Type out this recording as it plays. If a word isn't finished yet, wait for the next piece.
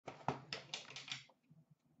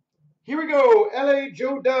Here we go.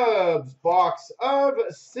 LAJoeDub's box of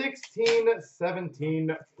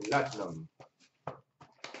 16-17 Platinum.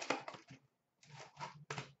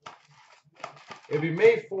 It'll be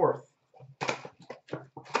May 4th.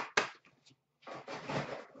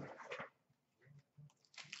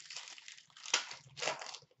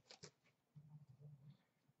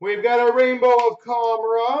 We've got a Rainbow of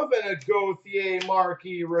Komarov and a Gauthier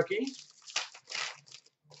Marquee rookie.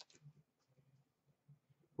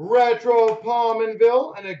 Retro of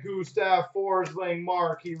Pominville and a Gustav Forsling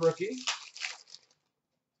Marquee rookie.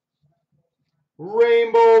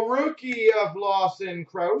 Rainbow rookie of Lawson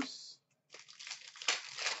Krause.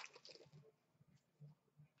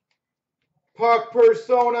 Puck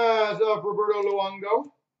personas of Roberto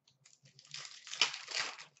Luongo.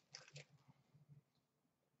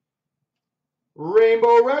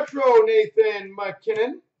 Rainbow retro Nathan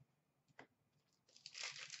McKinnon.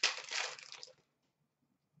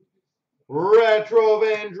 Retro of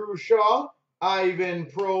Andrew Shaw, Ivan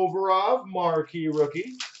Provorov, Marquee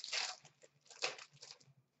rookie.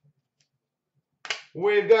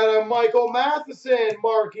 We've got a Michael Matheson,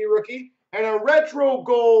 Marquee rookie, and a retro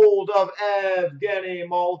gold of Evgeny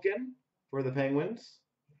Malkin for the Penguins.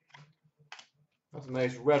 That's a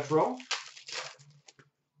nice retro.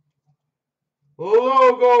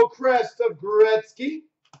 Logo crest of Gretzky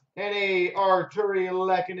and a Arturi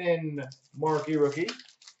Lehkonen Marquee rookie.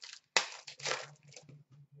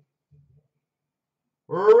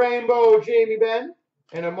 Rainbow Jamie Benn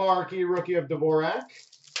and a Marquee rookie of Dvorak.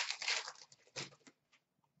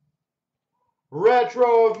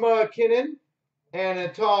 Retro of McKinnon and a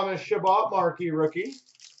Thomas Chabot Marquee rookie.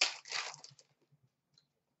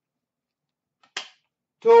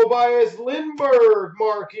 Tobias Lindbergh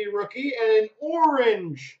Marquee rookie and an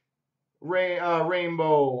orange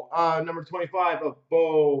rainbow number 25 of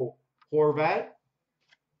Bo Horvat.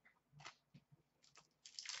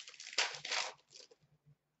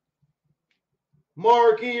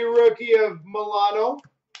 Marquee rookie of Milano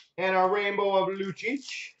and a rainbow of Lucic.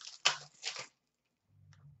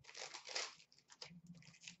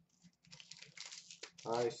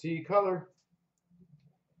 I see color.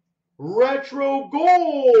 Retro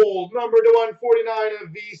gold number to 149 of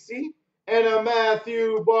VC and a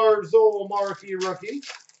Matthew Barzal Marquee rookie.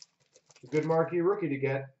 A good Marquee rookie to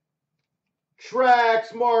get.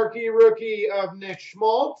 Trax Marquee rookie of Nick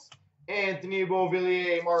Schmaltz. Anthony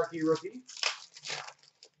Beauvillier Marquee rookie.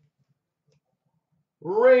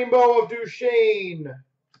 Rainbow of Duchesne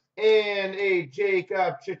and a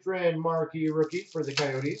Jacob Chitrin Marquee rookie for the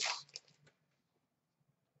Coyotes.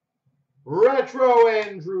 Retro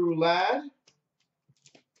Andrew Ladd.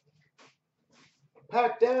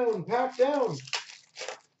 Pack down, pack down.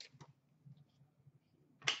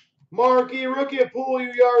 Marquee rookie of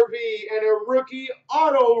Puljujärvi and a rookie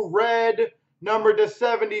auto red number to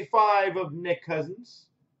 75 of Nick Cousins.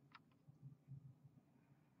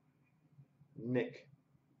 Nick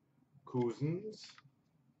Cousins.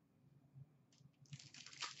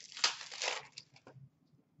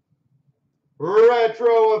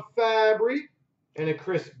 Retro of Fabry and a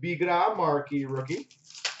Chris Bigra Marquee rookie.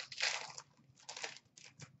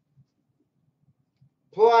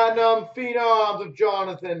 Platinum Phenoms of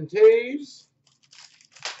Jonathan Toews.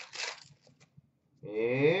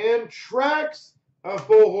 And Trax of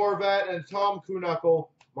Bo Horvat and Tom Kuhnackel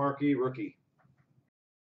Marquee rookie.